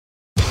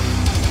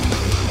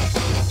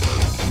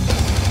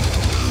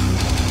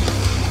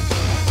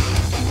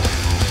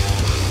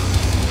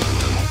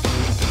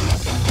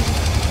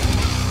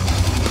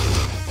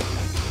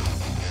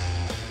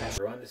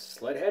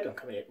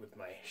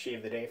shave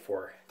of the day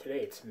for today.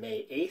 It's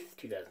May 8th,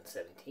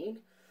 2017.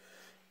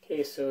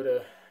 Okay, so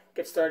to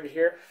get started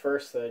here,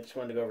 first I just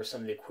wanted to go over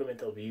some of the equipment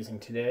I'll be using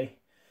today.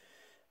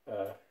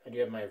 I do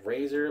have my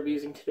razor I'll be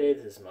using today.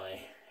 This is my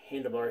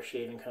Handlebar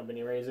shaving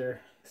company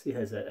razor. See, it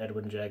has that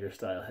Edwin Jagger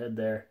style head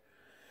there.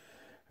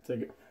 It's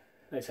a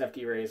nice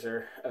hefty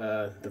razor.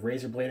 The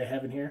razor blade I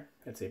have in here,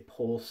 that's a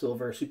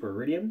Polsilver Super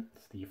Iridium.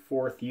 It's the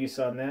 4th use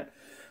on that.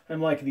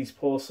 Unlike these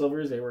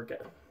Polsilvers, they were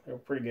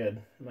pretty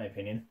good in my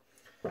opinion.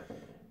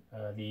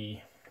 The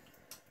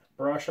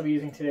brush I'll be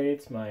using today,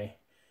 it's my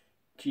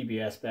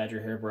GBS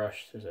Badger hair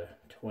brush. There's a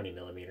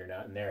 20mm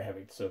knot in there. I have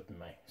it soaking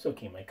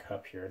in my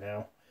cup here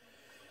now.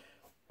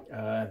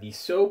 The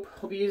soap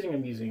I'll be using,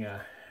 I'm using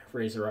a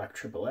RazoRock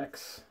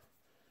XXX.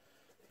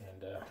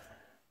 And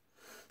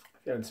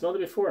if you haven't smelled it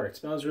before, it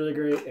smells really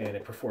great and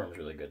it performs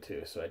really good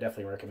too. So I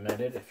definitely recommend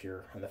it if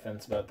you're on the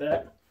fence about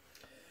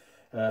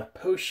that.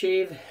 Post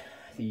shave,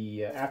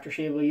 the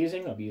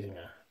aftershave I'll be using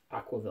a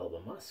Aqua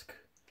Velva Musk.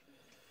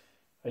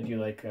 I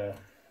do like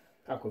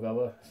Aqua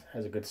Velva.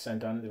 Has a good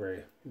scent on it, a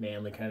very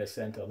manly kind of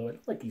scent, although I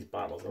don't like these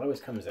bottles. It always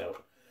comes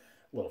out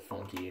a little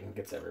funky and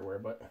gets everywhere,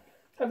 but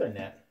other than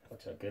that, it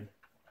looks out good.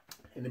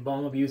 And the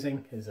balm I'll be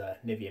using is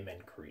Nivea Men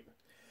Creme.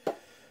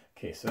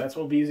 Okay, so that's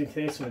what we'll be using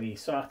today, some of the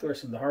software,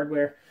 some of the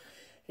hardware,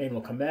 and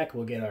we'll come back,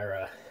 we'll get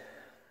our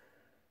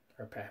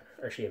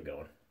shave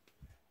going.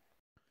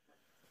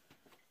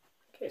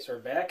 Okay, so we're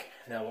back.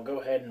 Now we'll go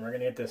ahead and we're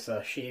going to get this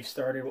shave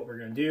started. What we're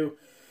going to do,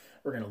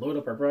 we're going to load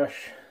up our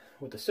brush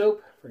with the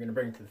soap. We're going to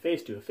bring it to the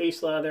face, do a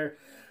face lather.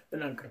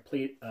 Then I'm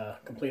complete a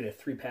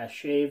 3-pass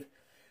shave.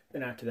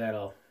 Then after that,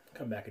 I'll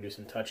come back and do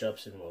some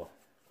touch-ups and we'll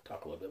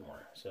talk a little bit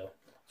more. So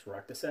let's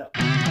rock this out.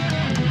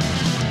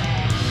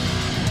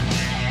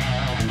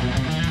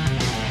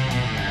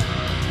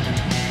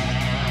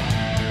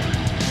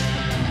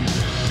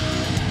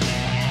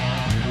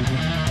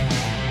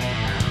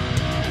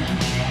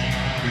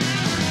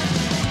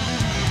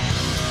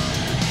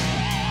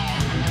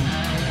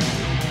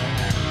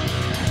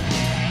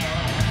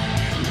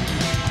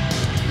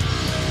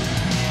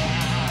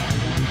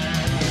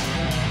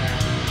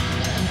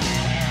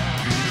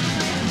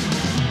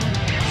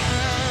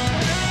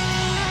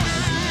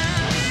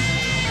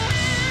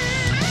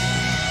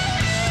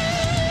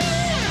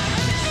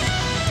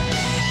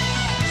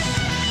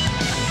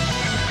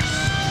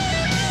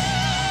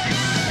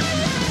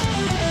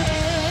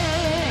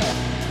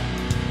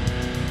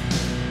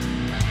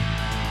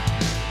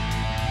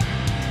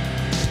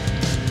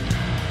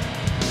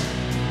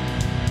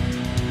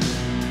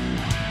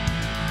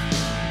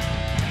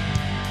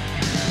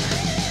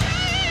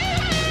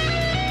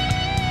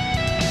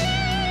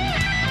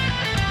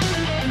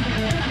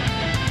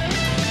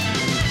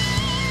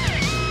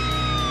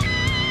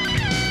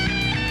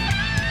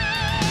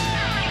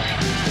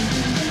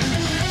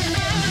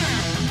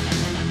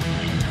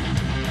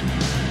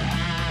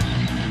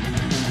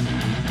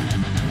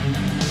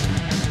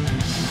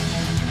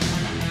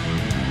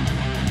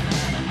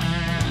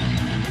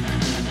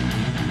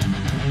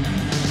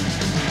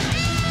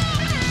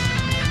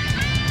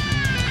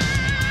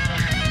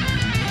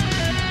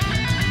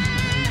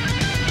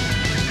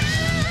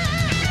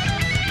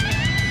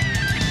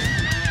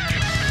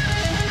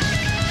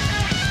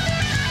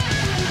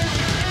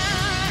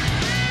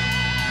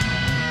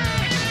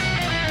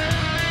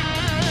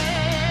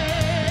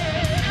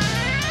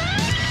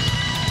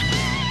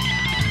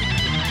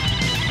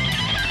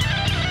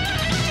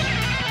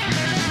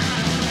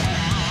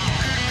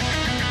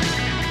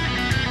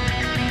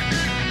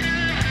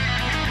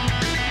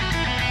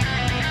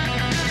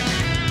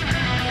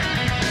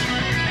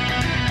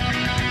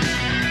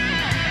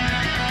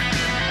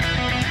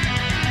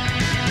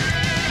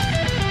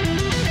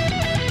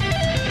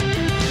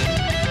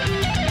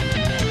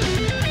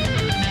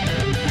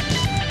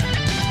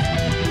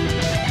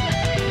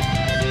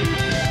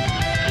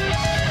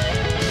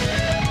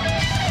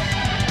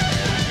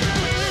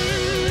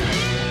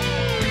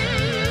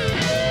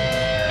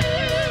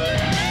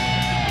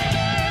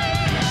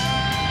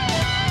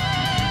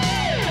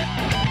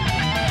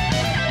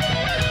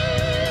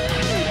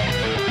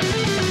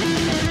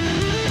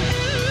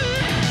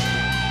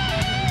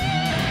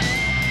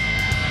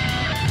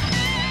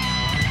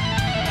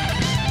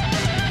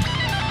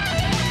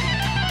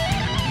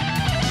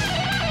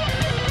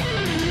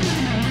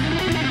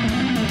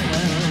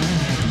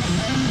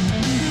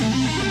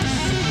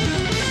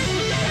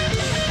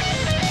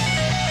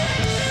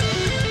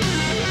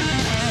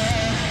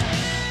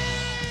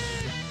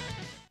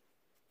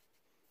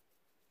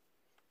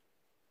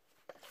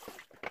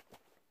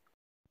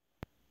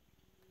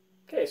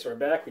 Okay, so we're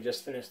back. We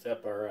just finished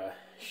up our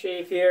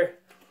shave here.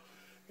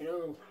 You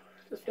know,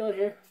 just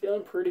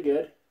feeling pretty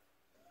good.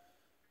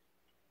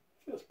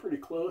 Feels pretty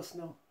close.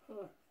 No,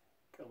 got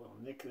a little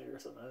nick there or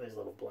something. There's a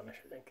little blemish,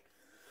 I think.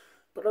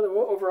 But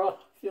overall,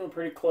 feeling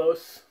pretty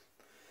close.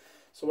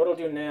 So what I'll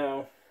do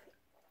now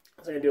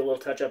is I'm going to do a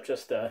little touch-up,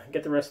 just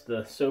get the rest of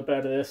the soap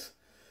out of this.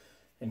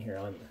 And here,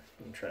 I'm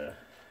going to try to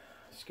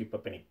scoop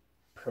up any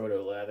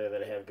proto lather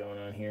that I have going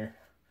on here.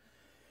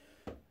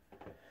 And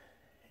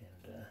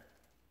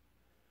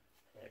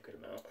a good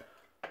amount.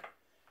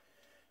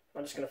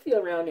 I'm just going to feel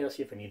around, you know,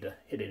 see if I need to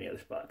hit any other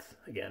spots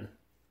again.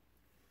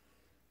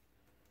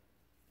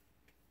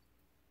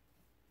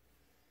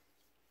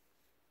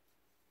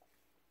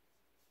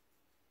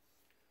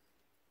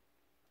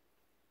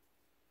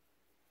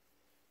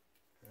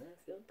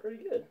 Feeling pretty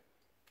good.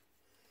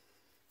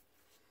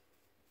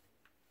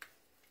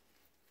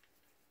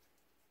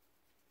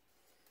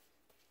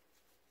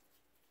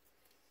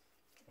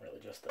 Really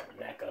just the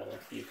neck on a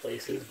few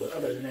places, but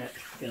other than that,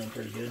 feeling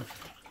pretty good.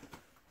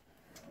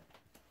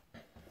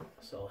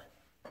 So,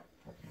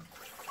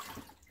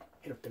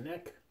 hit up the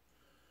neck.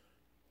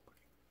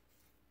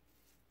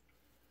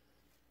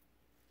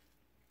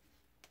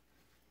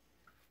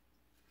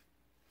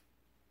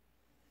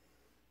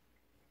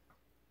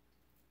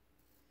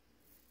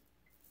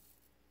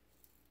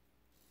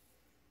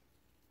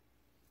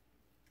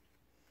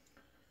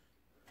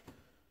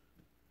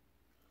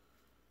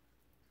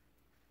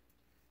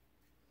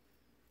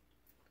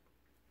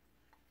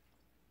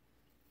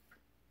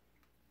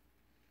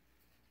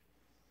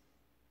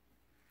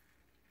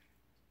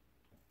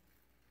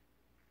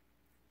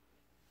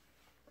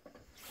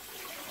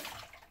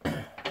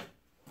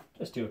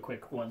 Just do a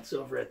quick once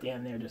over at the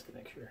end there just to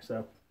make sure.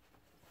 So,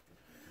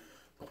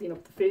 clean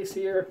up the face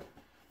here.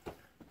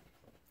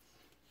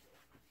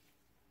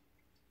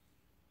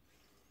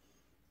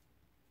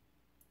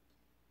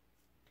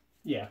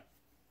 Yeah,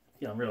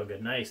 feeling real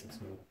good, nice and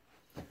smooth.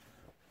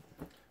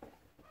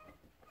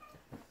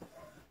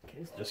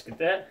 Okay, so just get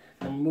that.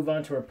 And we'll move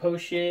on to our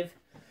post shave.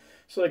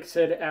 So like I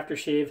said, after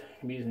shave,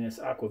 I'm using this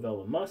Aqua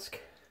Velva Musk.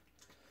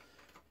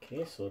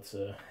 Okay, so let's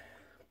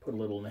put a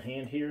little in the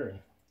hand here and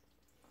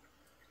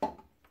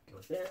go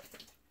with that.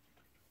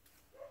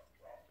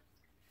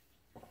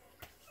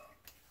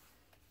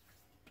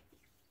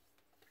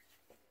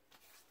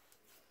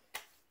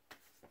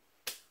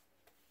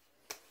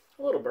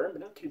 A little burn,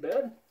 but not too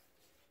bad.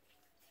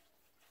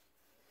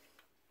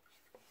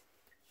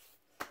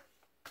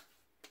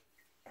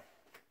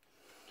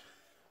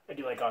 I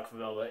do like Aqua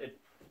Velva. It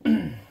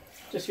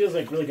just feels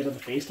like really good on the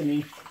face to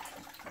me,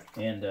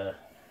 and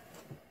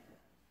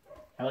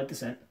I like the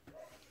scent.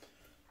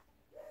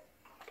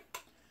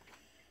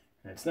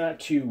 And it's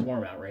not too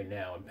warm out right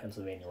now in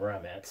Pennsylvania where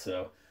I'm at,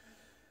 so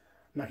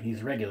I'm not going to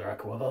use regular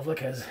Aqua Velva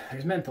because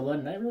there's menthol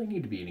and I really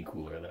need to be any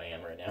cooler than I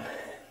am right now.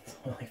 It's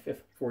only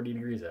 40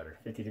 degrees out or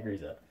 50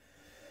 degrees out.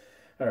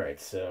 Alright,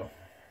 so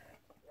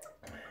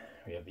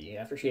we have the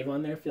aftershave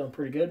on there, feeling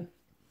pretty good.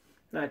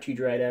 Not too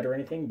dried out or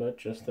anything, but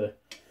just to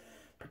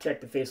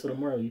protect the face a little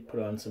more, we put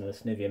on some of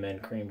this Nivea Men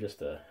cream,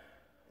 just a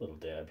little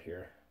dab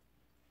here.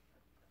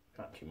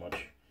 Not too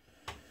much.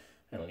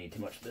 I don't need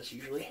too much of this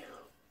usually.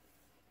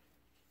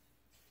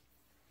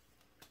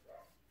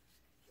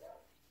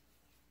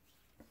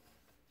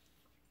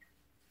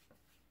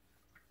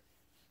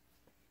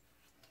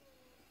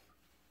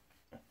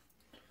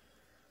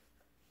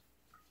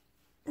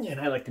 Yeah,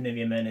 and I like the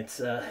Nivea Men. It's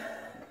doesn't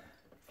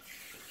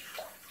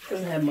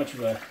have much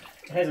of a.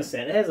 It has a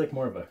scent. It has like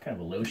more of a kind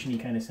of a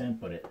lotiony kind of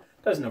scent, but it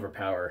doesn't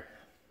overpower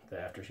the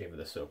aftershave of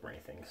the soap or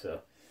anything.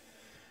 So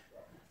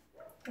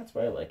that's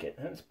why I like it.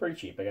 And it's pretty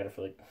cheap. I got it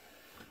for like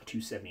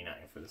 $2.79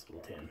 for this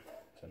little tin,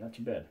 so not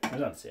too bad. It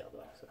was on sale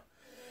though. So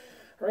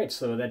all right,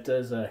 so that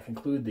does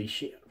conclude the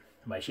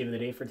my shave of the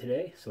day for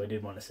today. So I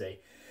did want to say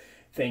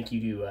thank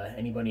you to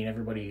anybody and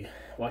everybody who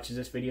watches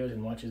this videos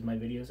and watches my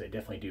videos. I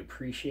definitely do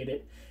appreciate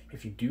it.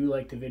 If you do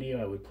like the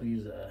video, I would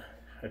please,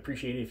 I'd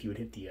appreciate it if you would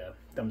hit the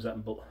thumbs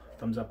up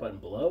button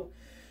below.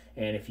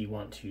 And if you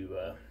want to, you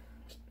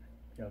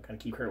know, kind of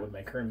keep current with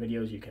my current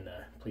videos, you can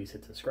please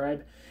hit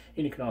subscribe.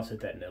 And you can also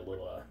hit that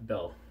little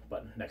bell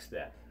button next to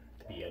that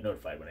to be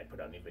notified when I put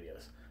out new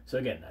videos. So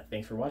again,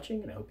 thanks for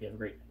watching, and I hope you have a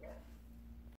great